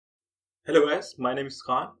Hello guys, my name is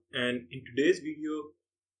Khan, and in today's video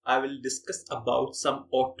I will discuss about some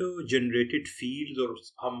auto-generated fields or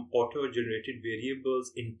some auto-generated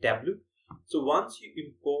variables in Tableau. So once you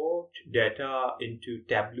import data into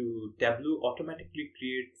Tableau, Tableau automatically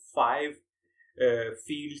creates five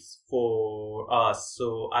fields for us.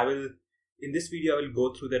 So in this video I will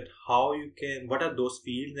go through that what are those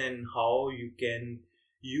fields and how you can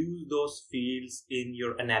use those fields in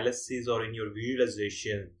your analysis or in your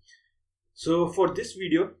visualization. So for this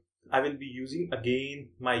video, I will be using again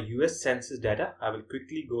my US census data. I will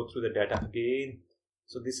quickly go through the data again.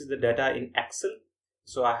 So this is the data in Excel.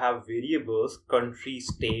 So I have variables, country,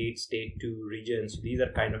 state, state to region. So these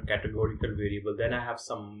are kind of categorical variables. Then I have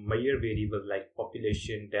some Meyer variables like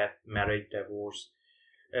population, death, marriage, divorce,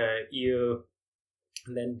 year.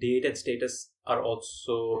 And then date and status are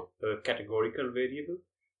also a categorical variable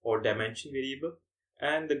or dimension variable.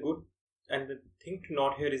 And the thing to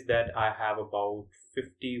note here is that I have about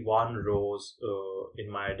 51 rows in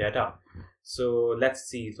my data. So let's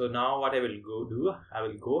see. So now what I will I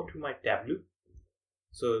will go to my Tableau.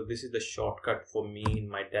 So this is the shortcut for me in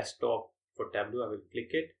my desktop for Tableau. I will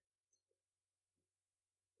click it.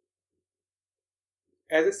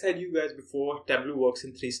 As I said you guys before, Tableau works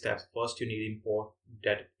in 3 steps. First you need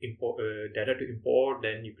data to import,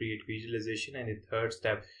 then you create visualization, and in third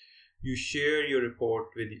step you share your report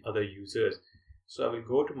with the other users. So I will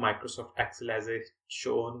go to Microsoft Excel. As I've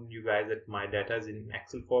shown you guys that my data is in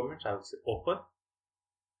Excel format. I will say open.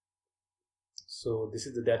 So this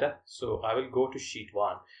is the data. So I will go to sheet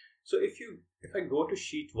 1. So if I go to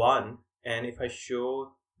sheet 1 and if I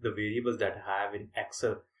show the variables that I have in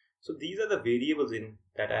Excel, so these are the variables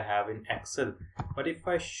that I have in Excel. But if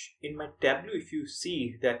in my Tableau, if you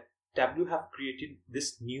see that Tableau have created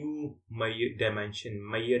this new Meyer dimension,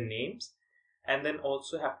 Meyer names, and then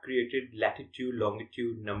also have created latitude,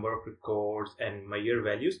 longitude, number of records, and Meyer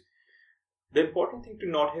values. The important thing to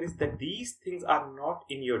note here is that these things are not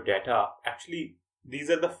in your data. Actually, these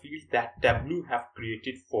are the fields that Tableau have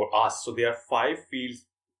created for us. So there are 5 fields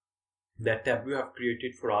that Tableau have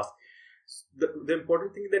created for us. The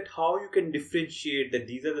important thing is that how you can differentiate that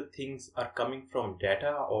these are the things are coming from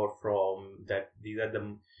data or from that these are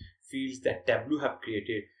the fields that Tableau have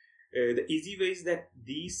created. The easy way is that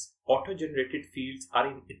these auto-generated fields are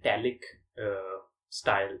in italic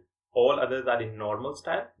style. All others are in normal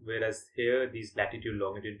style, whereas here these latitude,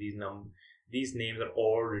 longitude, these names are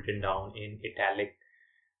all written down in italic.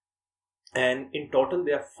 And in total,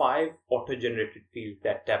 there are 5 auto-generated fields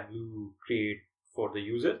that Tableau create for the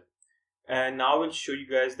user. And now I will show you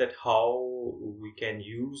guys that how we can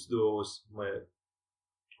use those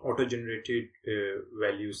auto-generated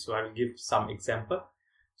values. So I will give some example.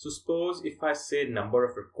 So suppose if I say number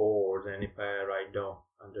of records and if I write down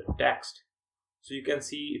under text, so you can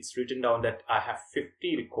see it's written down that I have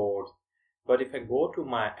 50 records. But if I go to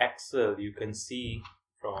my Excel, you can see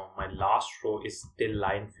from my last row is still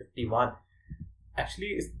line 51.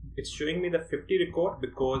 Actually, it's showing me the 50 record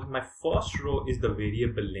because my first row is the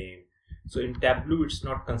variable name. So in Tableau, it's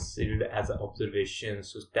not considered as an observation.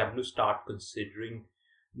 So Tableau start considering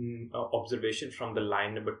observation from the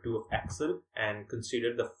line number 2 of Excel and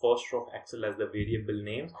consider the first row of Excel as the variable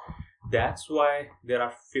names. That's why there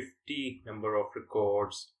are 50 number of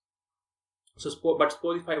records. So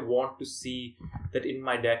suppose if I want to see that in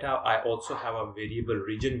my data I also have a variable,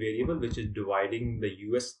 region variable, which is dividing the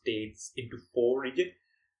US states into 4 regions.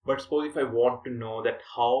 But suppose if I want to know that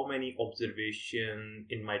how many observation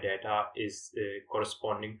in my data is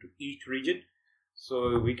corresponding to each region,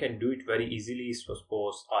 so we can do it very easily. So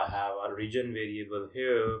suppose I have a region variable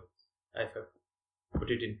here. If I put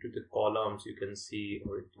it into the columns, you can see,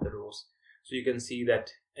 or into the rows. So you can see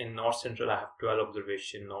that in North Central I have 12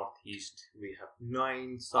 observation, Northeast we have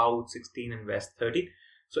 9, South 16, and West 30.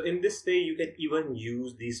 So in this way you can even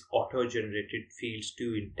use these auto-generated fields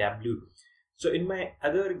too in Tableau. So in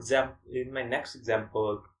my next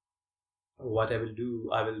example, what I will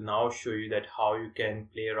do, I will now show you that how you can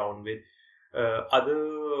play around with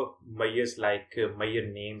other Meyers like Meyer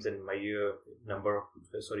names and Meyer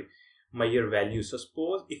Meyer values. So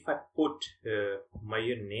suppose if I put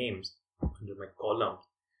Meyer names under my column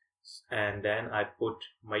and then I put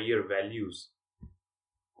Meyer values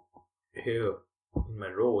here in my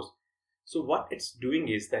rows. So what it's doing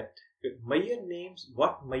is that Meyer names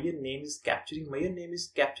is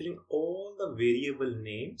capturing all the variable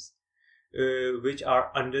names which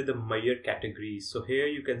are under the Meyer category. So here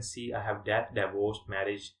you can see I have death, divorce,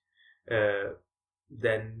 marriage,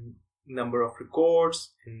 then number of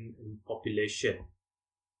records in population.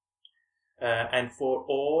 And for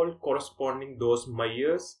all corresponding those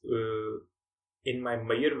Meyers, in my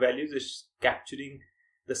measure values is capturing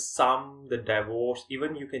the sum, the divorce.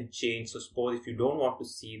 Even you can change. So suppose if you don't want to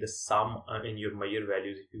see the sum in your measure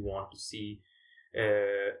values, if you want to see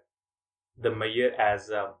the measure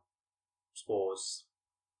as suppose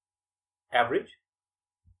average,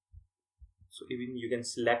 so even you can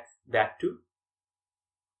select that too.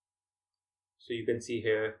 So you can see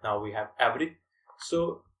here now we have average.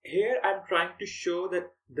 So here I'm trying to show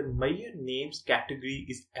that the measure names category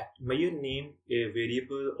is measure name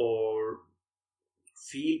variable or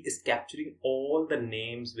field is capturing all the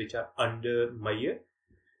names which are under measure,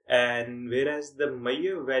 and whereas the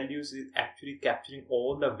measure values is actually capturing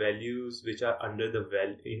all the values which are under the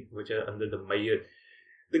measure.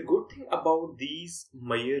 The good thing about these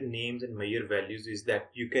measure names and measure values is that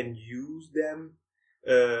you can use them,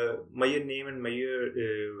 measure name and measure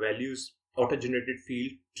values auto-generated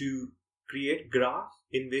field, to create graph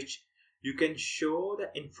in which you can show the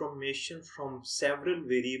information from several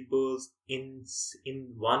variables in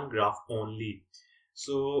one graph only.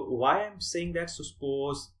 So why I'm saying that, so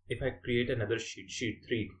suppose if I create another sheet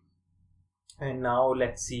 3, and now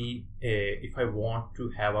let's see if I want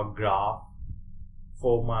to have a graph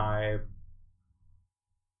for my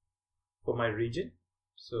region.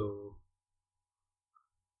 So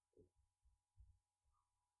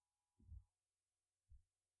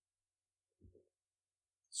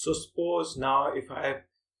suppose now if I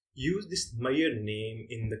use this measure name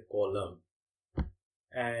in the column,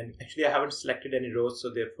 and actually I haven't selected any rows, so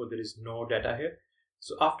therefore there is no data here.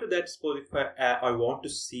 So after that, suppose if I want to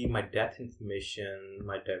see my death information,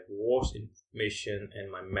 my divorce information,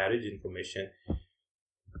 and my marriage information.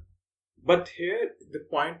 But here the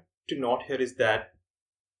point to note here is that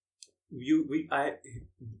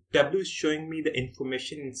Tableau is showing me the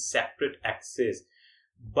information in separate axes.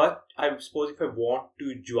 But I suppose if I want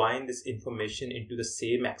to join this information into the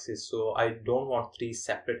same axis, so I don't want 3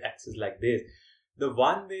 separate axes like this. The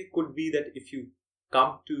one way could be that if you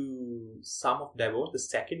come to sum of divorce, the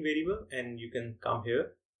second variable, and you can come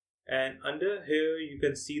here, and under here you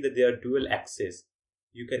can see that there are dual axes.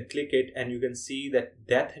 You can click it and you can see that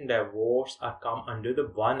death and divorce are come under the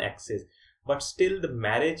one axis, but still the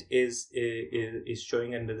marriage is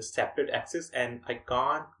showing under the separate axis, and I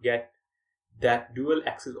can't get that dual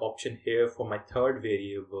axis option here for my third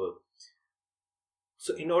variable.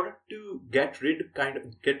 So in order to get rid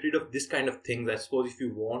of this kind of things, I suppose if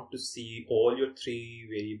you want to see all your 3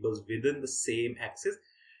 variables within the same axis,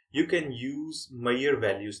 you can use measure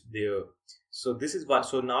values there. So this is one.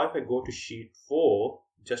 So now if I go to sheet 4,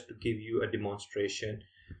 just to give you a demonstration,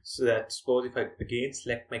 so that suppose if I again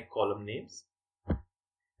select my column names,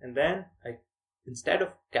 and then instead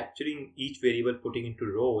of capturing each variable putting into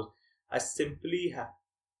rows, I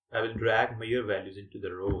will drag measure values into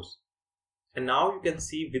the rows. And now you can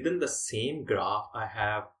see within the same graph, I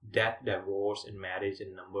have death, divorce, and marriage,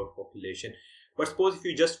 and number of population. But suppose if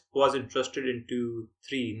you just was interested into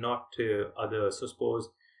 3, not others, so suppose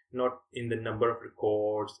not in the number of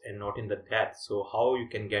records and not in the death, so how you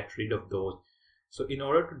can get rid of those? So in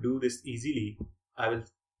order to do this easily, I will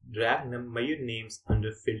drag measure names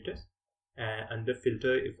under filters, and under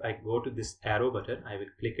filter, if I go to this arrow button, I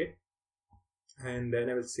will click it, and then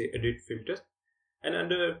I will say edit filters. And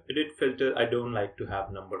under edit filter, I don't like to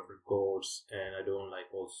have number of records, and I don't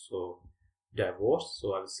like also divorce,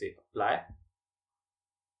 so I will say apply.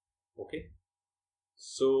 Okay,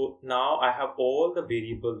 so now I have all the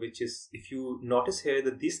variable, which is, if you notice here,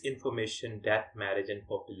 that this information, death, marriage, and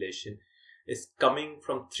population, is coming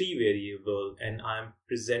from 3 variable, and I'm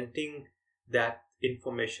presenting that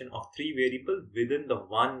information of 3 variable within the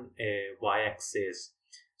one y-axis.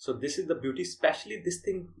 So this is the beauty. Especially this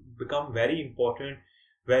thing become very important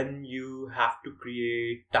when you have to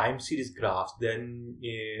create time series graphs. Then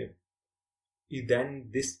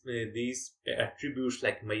these attributes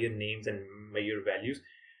like measure names and measure values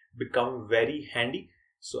become very handy.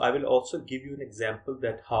 So I will also give you an example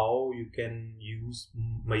that how you can use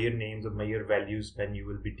measure names or measure values when you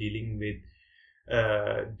will be dealing with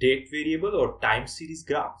date variable or time series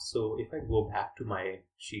graph. So if I go back to my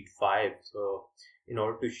sheet 5, so in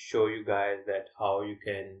order to show you guys that how you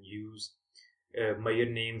can use measure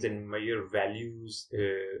names and measure values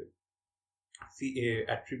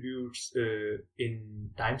attributes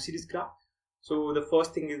in time series graph. So the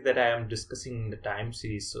first thing is that I am discussing the time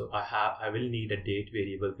series. So I will need a date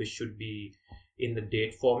variable, which should be in the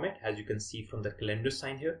date format, as you can see from the calendar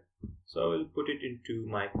sign here. So I will put it into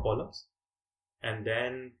my columns, and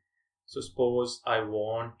then so suppose I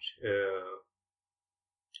want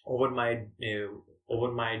over my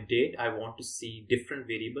date, I want to see different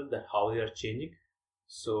variables, that how they are changing.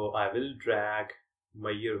 So I will drag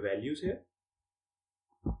measure values here,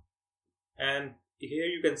 And here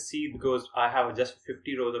you can see, because I have just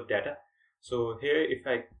 50 rows of data, so here if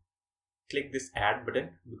I click this add button,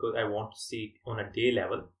 because I want to see it on a day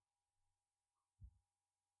level.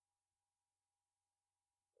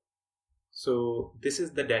 So this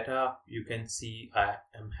is the data you can see I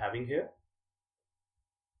am having here.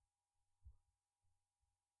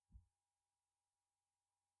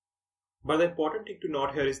 But the important thing to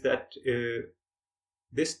note here is that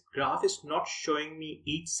this graph is not showing me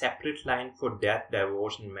each separate line for death,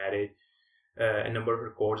 divorce, and marriage, a number of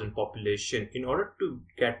records and population. In order to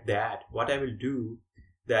get that, what I will do,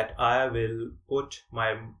 that I will put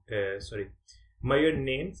my Meyer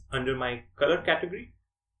names under my color category.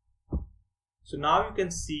 So now you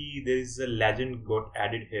can see there is a legend got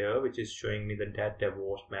added here, which is showing me the death,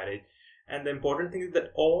 divorce, marriage. And the important thing is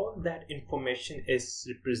that all that information is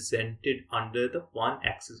represented under the one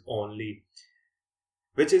axis only,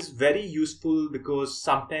 which is very useful, because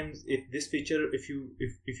sometimes if this feature, if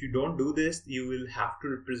you don't do this, you will have to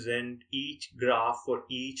represent each graph for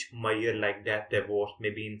each Meyer, like death, divorce,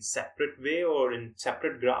 maybe in separate way or in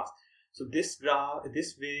separate graphs. So this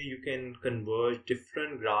way you can converge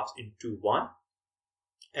different graphs into one.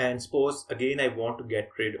 And suppose again I want to get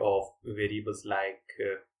rid of variables like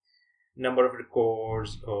number of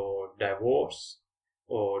records or divorce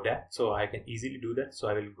or death, so I can easily do that. So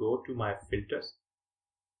I will go to my filters,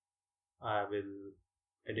 I will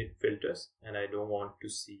edit filters, and I don't want to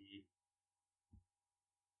see.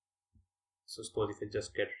 So suppose if I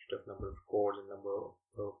just get rid of number of records and number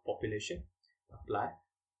of population, apply.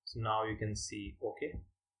 So now you can see, okay.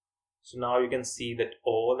 So now you can see that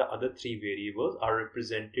all the other three variables are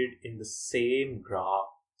represented in the same graph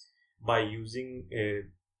by using the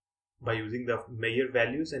Meyer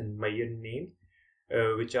values and Meyer names,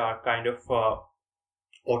 which are kind of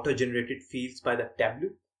auto-generated fields by the Tableau.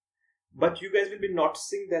 But you guys will be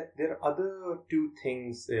noticing that there are other two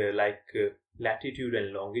things like latitude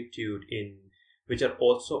and longitude which are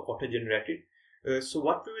also auto-generated. So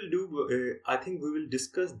what we will do, I think we will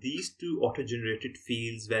discuss these two auto-generated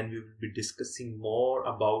fields when we will be discussing more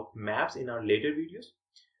about maps in our later videos.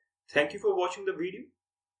 Thank you for watching the video.